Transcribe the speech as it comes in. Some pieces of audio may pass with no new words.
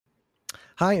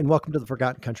Hi, and welcome to the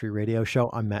Forgotten Country Radio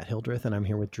Show. I'm Matt Hildreth, and I'm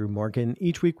here with Drew Morgan.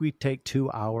 Each week, we take 2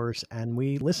 hours and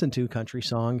we listen to country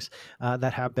songs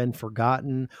that have been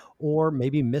forgotten or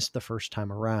maybe missed the first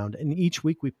time around. And each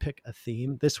week, we pick a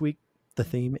theme. This week, the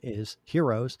theme is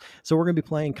heroes. So we're going to be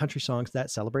playing country songs that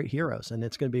celebrate heroes, and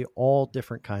it's going to be all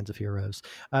different kinds of heroes.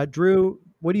 Drew,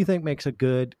 what do you think makes a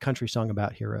good country song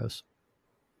about heroes?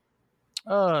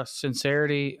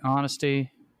 Sincerity, honesty,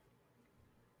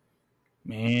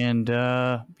 and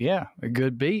yeah, a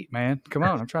good beat, man. Come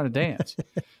on, I'm trying to dance.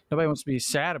 Nobody wants to be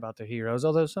sad about their heroes,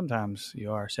 although sometimes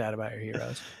you are sad about your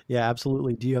heroes. Yeah,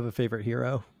 absolutely. Do you have a favorite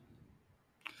hero?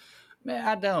 Man,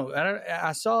 I don't.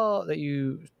 I saw that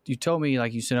you told me,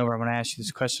 like, you sent over, I'm going to ask you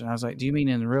this question. I was like, do you mean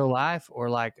in real life or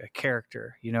like a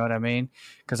character? You know what I mean?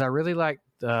 Because I really like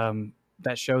that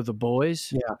show, The Boys.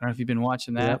 Yeah. I don't know if you've been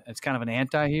watching that. Yep. It's kind of an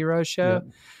anti-hero show. Yep.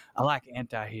 I like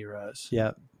anti-heroes.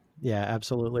 Yeah. Yeah,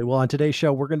 absolutely. Well, on today's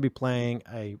show, we're going to be playing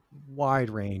a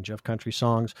wide range of country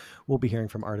songs. We'll be hearing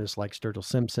from artists like Sturgill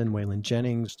Simpson, Waylon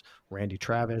Jennings, Randy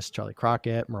Travis, Charlie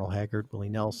Crockett, Merle Haggard, Willie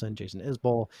Nelson, Jason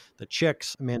Isbell, The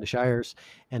Chicks, Amanda Shires,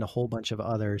 and a whole bunch of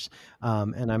others.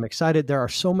 And I'm excited. There are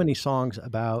so many songs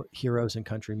about heroes in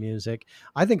country music.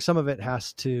 I think some of it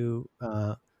has to,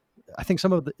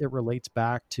 it relates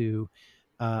back to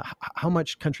how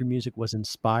much country music was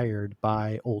inspired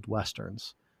by old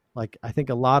Westerns. Like, I think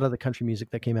a lot of the country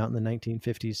music that came out in the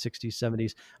 1950s, 60s,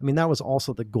 70s, I mean, that was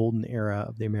also the golden era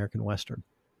of the American Western.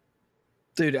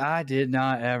 Dude, I did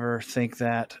not ever think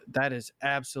that. That is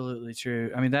absolutely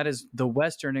true. I mean, that is the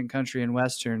Western and country and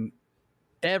Western.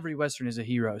 Every Western is a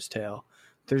hero's tale.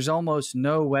 There's almost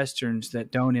no Westerns that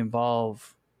don't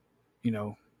involve,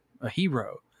 a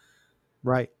hero.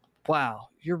 Right. Wow,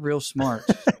 you're real smart.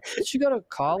 Did you go to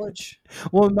college?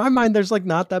 Well, in my mind, there's like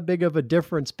not that big of a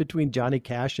difference between Johnny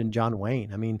Cash and John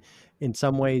Wayne. I mean, in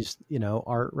some ways,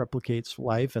 art replicates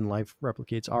life and life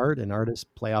replicates art, and artists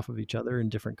play off of each other in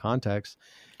different contexts.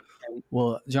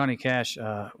 Well, Johnny Cash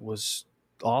was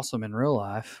awesome in real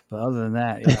life, but other than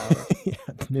that, yeah.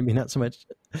 Yeah, maybe not so much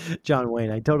John Wayne.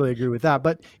 I totally agree with that.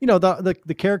 But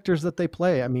the characters that they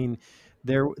play, I mean,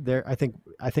 I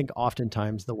think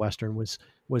oftentimes the Western was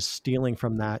stealing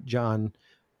from that John.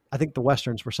 I think the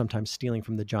Westerns were sometimes stealing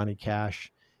from the Johnny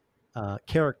Cash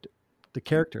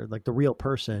character, like the real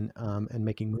person, and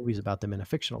making movies about them in a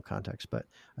fictional context. But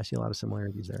I see a lot of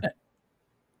similarities there.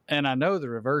 And I know the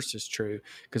reverse is true,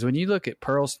 because when you look at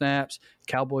pearl snaps,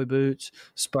 cowboy boots,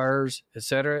 spurs,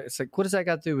 etc., it's like, what does that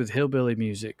got to do with hillbilly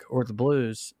music or the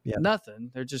blues? Yeah. Nothing.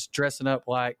 They're just dressing up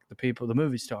like the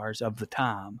movie stars of the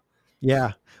time.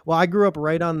 Yeah. Well, I grew up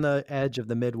right on the edge of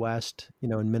the Midwest,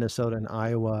 in Minnesota and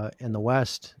Iowa and the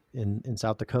West in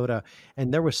South Dakota.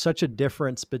 And there was such a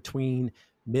difference between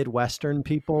Midwestern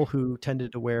people who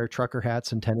tended to wear trucker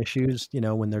hats and tennis shoes,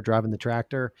 when they're driving the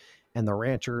tractor, and the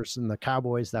ranchers and the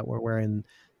cowboys that were wearing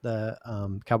the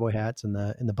cowboy hats and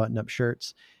the button-up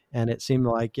shirts. And it seemed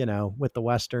like, with the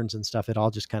Westerns and stuff, it all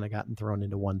just kind of gotten thrown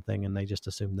into one thing, and they just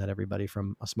assumed that everybody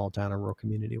from a small town or rural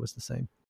community was the same.